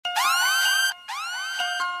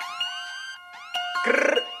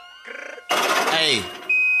Hey,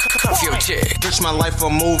 cuff your chick. bitch, my life a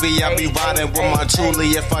movie. I be riding with my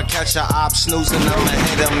Julie. If I catch a op snoozing, I'ma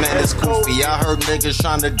hit him and it's goofy. I heard niggas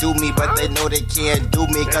tryna do me, but they know they can't do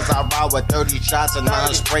me. Cause I ride with 30 shots and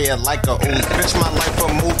I spray it like a ooze. Bitch, my life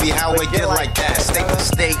a movie. How it get like that? State to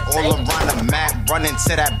state, all around the map. Running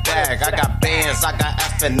to that bag. I got bands, I got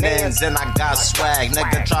FNNs, and I got swag.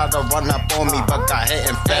 Nigga tried to run up on me, but got hit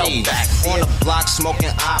and fell back. On the block,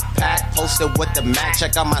 smoking op pack. Posted with the Mac.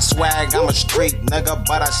 Check out my swag. I'm a street nigga,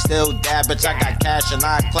 but I still dab. Bitch, I got cash and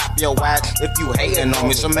I clap your ass if you hating on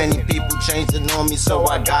me. So many people changing on me, so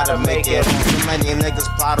I gotta make it on. So many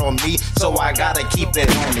niggas plot on me, so I gotta keep it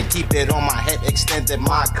on me. Keep it on my head, extended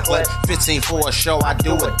my clip. 15 for a show, I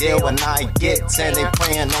do a deal and I get 10. They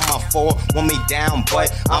praying on my 4, want me down,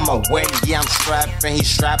 but I'ma win. Yeah, I'm strapped and he's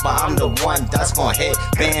strapped, but I'm the one that's gonna hit.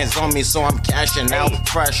 Bands on me, so I'm cashing out.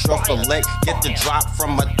 Fresh off a lick, get the drop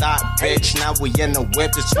from a thought, bitch. Now we in the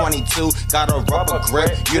whip, it's 22, got a rubber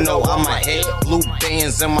grip. You know I'ma hit. Blue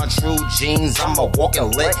bands in my true jeans, I'ma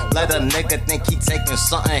walking lit. Let a nigga think he taking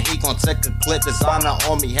something, he gon' take a clip. Designer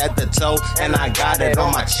on me head to toe, and I got it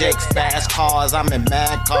on my chick. Fast cars, I'm in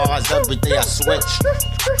mad cars, every day I switch.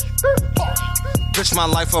 Bitch, my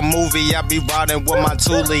life a movie. I be riding with my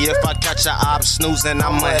Thule. If I catch a op snoozing,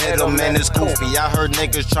 I'ma hit him and it's goofy. I heard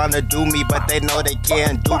niggas tryna do me, but they know they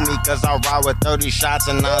can't do me. Cause I ride with 30 shots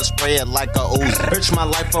and I spray it like a ooze. Bitch, my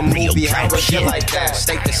life a movie. How it get like that?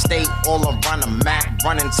 State to state, all around the map.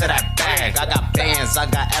 Running to that bag. I got bands,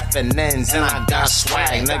 I got FNNs, and I got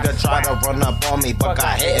swag. Nigga tried to run up on me, but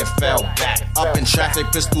got hit and fell back. Up in traffic,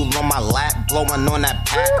 pistol on my lap. Blowing on that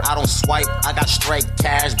pack. I don't swipe, I got straight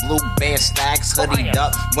cash. Blue band stacks. Hoodied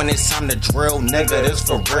up when it's time to drill, nigga, this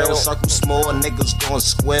for real. Circle small, niggas gon'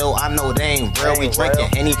 squill. I know they ain't real. We drinking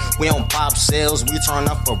Henny, we don't pop sales. We turn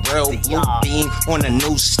up for real. Blue beam on a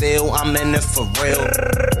new steel. I'm in it for real.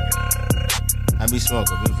 I be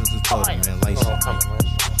smoking, this is total, man. Like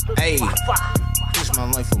shit. Hey, this my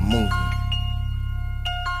life a movie.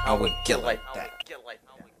 I would get like that.